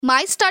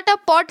My startup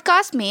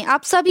podcast में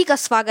आप सभी का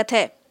स्वागत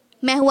है।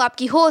 मैं हूँ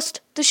आपकी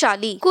होस्ट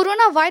तुशाली।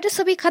 कोरोना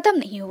वायरस अभी खत्म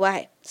नहीं हुआ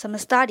है,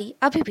 समझदारी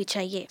अभी भी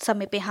चाहिए।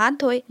 समय पे हाथ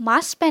धोए,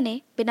 मास्क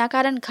पहने, बिना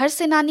कारण घर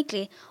से ना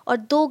निकले और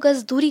 2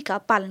 गज दूरी का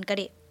पालन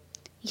करे।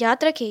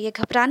 याद रखें, ये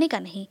घबराने का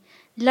नहीं,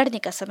 लड़ने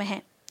का समय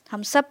है।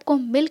 हम सबको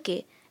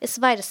मिलके इस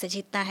वायरस से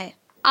जीतना है।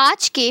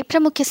 आज के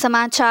प्रमुख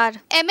समाचार।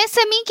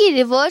 एमएसएमई की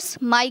रिवर्स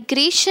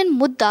माइग्रेशन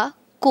मुद्दा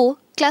को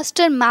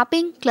क्लस्टर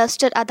मैपिंग,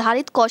 क्लस्टर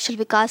आधारित कौशल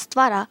विकास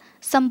द्वारा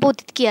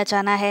संबोधित किया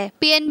जाना है।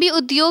 पीएनबी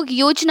उद्योग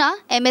योजना,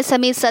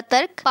 एमएसएमई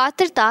सतर्क,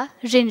 पात्रता,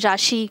 ऋण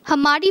राशि।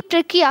 हमारी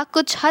प्रक्रिया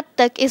कुछ हद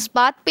तक इस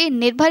बात पे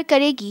निर्भर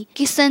करेगी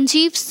कि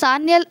संजीव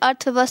सान्याल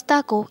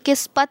अर्थव्यवस्था को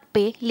किस पथ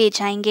पे ले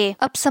जाएंगे।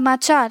 अब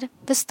समाचार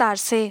विस्तार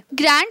से।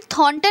 ग्रैंड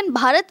थॉर्नटन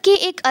भारत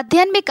के एक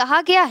अध्ययन में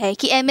कहा गया है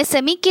कि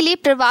एमएसएमई के लिए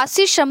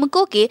प्रवासी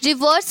श्रमिकों के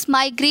रिवर्स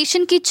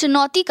माइग्रेशन की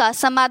चुनौती का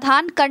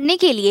समाधान करने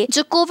के लिए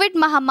जो कोविड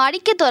महामारी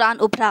के दौरान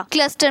उभरा,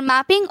 क्लस्टर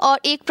मैपिंग और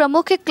एक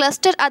प्रमुख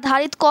क्लस्टर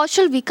आधारित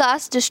कौशल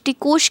विकास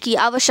दृष्टिकोण की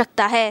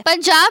आवश्यकता है।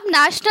 पंजाब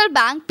नेशनल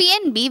बैंक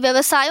पीएनबी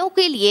व्यवसायों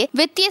के लिए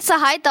वित्तीय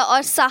सहायता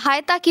और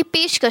सहायता की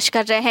पेशकश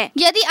कर रहे हैं।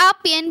 यदि आप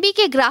पीएनबी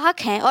के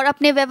ग्राहक हैं और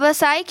अपने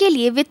व्यवसाय के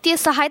लिए वित्तीय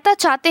सहायता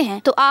चाहते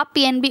हैं तो आप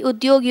पीएनबी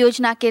उद्योग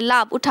योजना के लाभ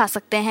उठा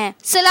सकते हैं।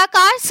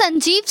 सलाहकार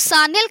संजीव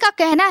सान्याल का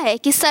कहना है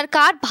कि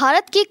सरकार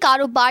भारत के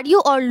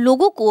कारोबारियों और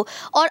लोगों को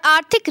और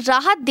आर्थिक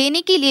राहत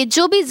देने के लिए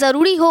जो भी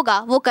जरूरी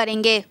होगा वो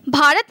करेंगे।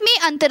 भारत में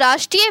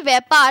अंतर्राष्ट्रीय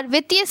व्यापार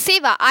वित्तीय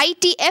सेवा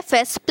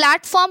एफएस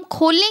प्लेटफॉर्म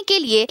खोलने के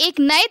लिए एक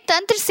नए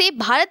तंत्र से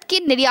भारत के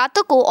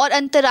निर्यातकों और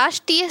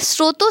अंतर्राष्ट्रीय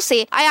स्रोतों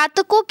से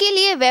आयातकों के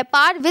लिए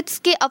व्यापार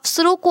वित्त के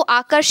अवसरों को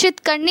आकर्षित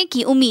करने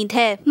की उम्मीद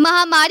है।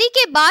 महामारी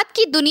के बाद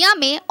की दुनिया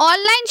में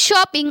ऑनलाइन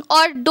शॉपिंग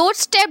और डोर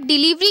स्टेप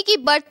डिलीवरी की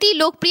बढ़ती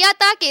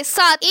लोकप्रियता के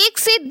साथ 1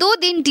 से 2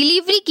 दिन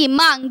डिलीवरी की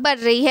मांग बढ़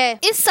रही है।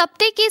 इस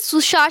सप्ताह के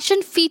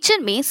सुशासन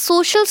फीचर में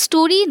सोशल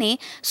स्टोरी ने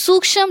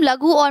सूक्ष्म,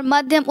 लघु और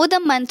मध्यम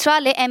उद्यम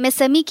मंत्रालय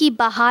एमएसएमई की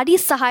बाहरी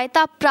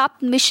सहायता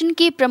प्राप्त मिशन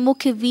के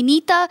प्रमुख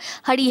विनीता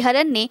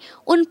हरिहरन ने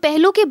उन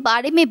पहलों के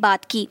बारे में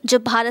बात की जो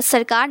भारत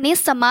सरकार ने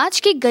समाज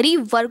के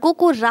गरीब वर्गों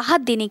को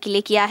राहत देने के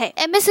लिए किया है।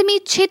 एमएसएमई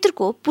क्षेत्र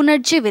को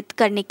पुनर्जीवित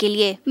करने के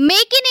लिए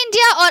मेक इन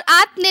इंडिया और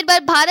आत्मनिर्भर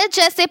भारत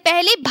जैसे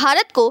पहले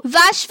भारत को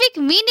वैश्विक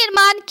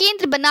विनिर्माण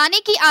केंद्र बनाने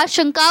की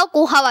आशंकाओं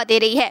को हवा दे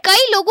रही है।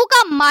 कई लोगों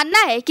का मानना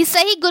है कि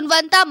सही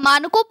गुणवत्ता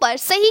मानकों पर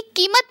सही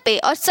कीमत पे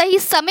और सही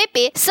समय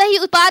पे सही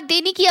उत्पाद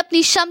देने की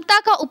अपनी क्षमता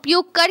का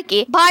उपयोग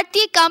करके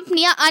भारतीय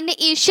कंपनियां अन्य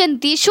एशियन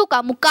देशों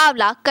का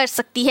मुकाबला कर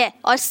सकती है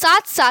और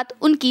साथ साथ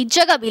उनकी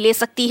जगह भी ले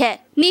सकती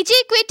है। निजी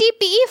इक्विटी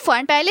पीई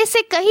फंड पहले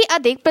से कहीं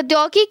अधिक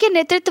प्रौद्योगिकी के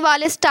नेतृत्व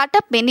वाले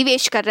स्टार्टअप में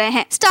निवेश कर रहे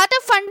हैं।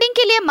 स्टार्टअप फंडिंग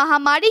के लिए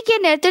महामारी के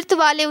नेतृत्व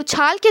वाले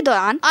उछाल के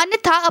दौरान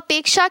अन्यथा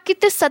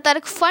अपेक्षाकृत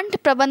सतर्क फंड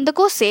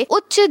प्रबंधकों से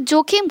उच्च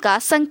जोखिम का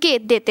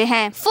संकेत देते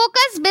हैं।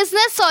 फोकस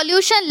बिजनेस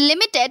सॉल्यूशन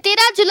लिमिटेड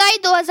 13 जुलाई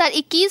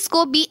 2021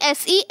 को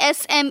बीएसई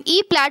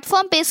एसएमई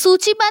प्लेटफॉर्म पे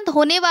सूचीबद्ध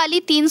होने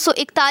वाली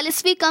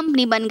 341वीं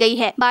कंपनी बन गई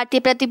है।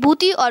 भारतीय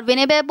प्रतिभूति और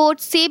विनिमय बोर्ड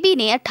सेबी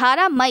ने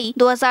 18 मई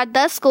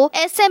 2010 को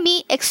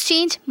एसएमई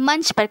एक्सचेंज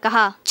मंच पर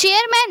कहा।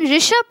 चेयरमैन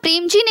ऋषभ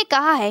प्रेम जी ने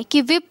कहा है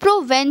कि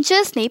विप्रो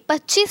वेंचर्स ने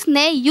 25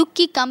 नए युग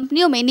की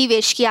कंपनियों में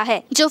निवेश किया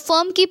है जो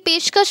फर्म की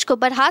पेशकश को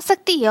बढ़ा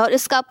सकती है और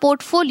इसका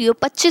पोर्टफोलियो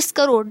 $25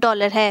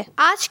 करोड़ है।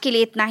 आज के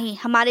लिए इतना ही।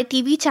 हमारे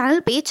टीवी चैनल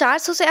पे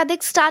 400 से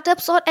अधिक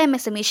स्टार्टअप्स और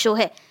एमएसएमई शो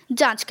है,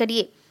 जांच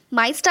करिए।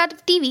 माई स्टार्टअप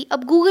टीवी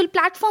अब गूगल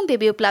प्लेटफॉर्म पे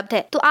भी उपलब्ध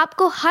है, तो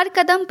आपको हर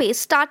कदम पे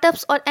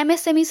स्टार्टअप्स और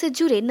एमएसएमई से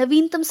जुड़े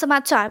नवीनतम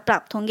समाचार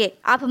प्राप्त होंगे।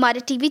 आप हमारे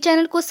टीवी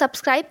चैनल को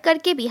सब्सक्राइब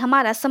करके भी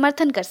हमारा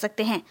समर्थन कर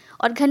सकते हैं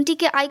और घंटी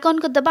के आइकॉन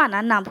को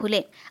दबाना ना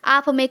भूलें।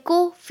 आप हमें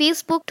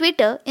फेसबुक,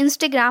 ट्विटर,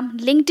 इंस्टाग्राम,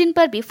 लिंक्डइन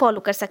पर भी फॉलो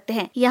कर सकते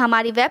हैं या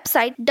हमारी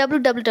वेबसाइट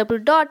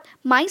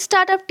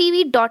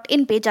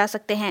www.mystartuptv.in पे जा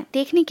सकते हैं।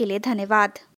 देखने के लिए धन्यवाद।